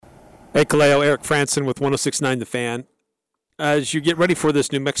Hey, Kaleo, Eric Franson with 1069 The Fan. As you get ready for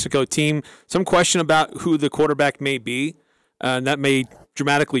this New Mexico team, some question about who the quarterback may be, and that may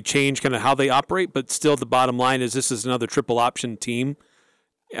dramatically change kind of how they operate, but still the bottom line is this is another triple option team.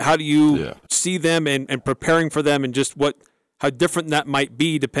 How do you Yeah. see them and preparing for them and just how different that might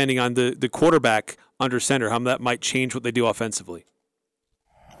be depending on the quarterback under center, how that might change what they do offensively?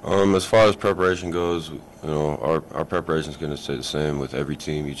 As far as preparation goes, our preparation is going to stay the same with every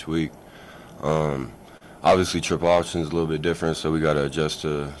team each week. Um, Obviously, triple option is a little bit different, so we got to adjust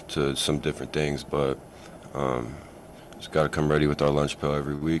to some different things. But um, just got to come ready with our lunch pill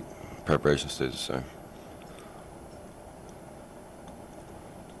every week. Preparation stays the same.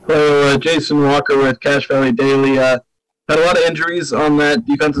 Hello, Jason Walker with Cache Valley Daily. Had a lot of injuries on that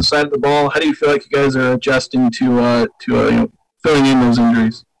defensive side of the ball. How do you feel like you guys are adjusting to filling in those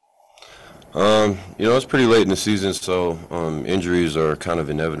injuries? It's pretty late in the season, so injuries are kind of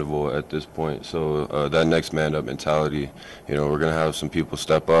inevitable at this point. So that next man up mentality, we're gonna have some people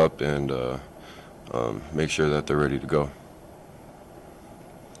step up and make sure that they're ready to go.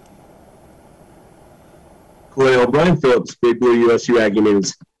 Kaleo, Brian Phillips, Big Blue USU Aggie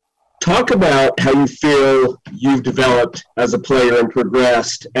News. Talk about how you feel you've developed as a player and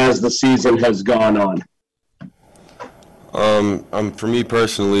progressed as the season has gone on. For me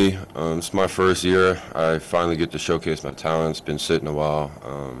personally, it's my first year. I finally get to showcase my talents. Been sitting a while.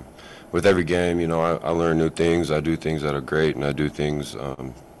 With every game, I learn new things. I do things that are great, and I do things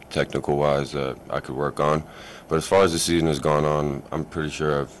technical-wise that I could work on. But as far as the season has gone on, I'm pretty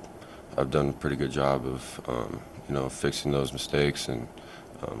sure I've done a pretty good job of fixing those mistakes and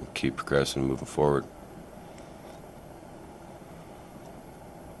keep progressing, moving forward.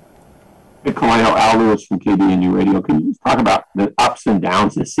 Hey, Kaleo, Al Lewis from KBNU Radio. Can you just talk about the ups and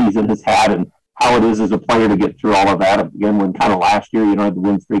downs this season has had and how it is as a player to get through all of that? Again, when kind of last year, had the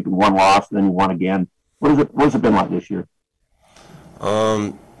win streak and one loss, and then you won again. What's it been like this year?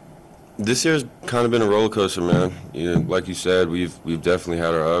 This year's kind of been a roller coaster, man. Like you said, we've definitely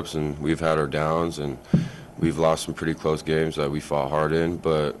had our ups and we've had our downs, and we've lost some pretty close games that we fought hard in.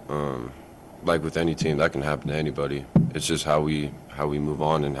 But like with any team, that can happen to anybody. It's just how we move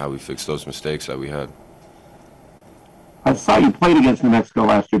on and how we fix those mistakes that we had. I saw you played against New Mexico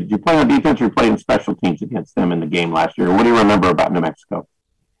last year. Did you play on defense or play in special teams against them in the game last year? What do you remember about New Mexico?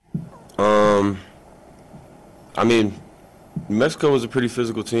 New Mexico was a pretty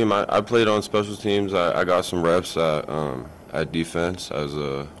physical team. I played on special teams. I got some reps at defense as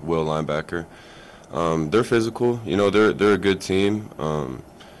a will linebacker. They're physical. They're a good team.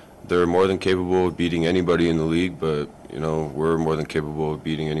 They're more than capable of beating anybody in the league, but we're more than capable of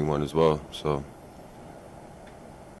beating anyone as well. So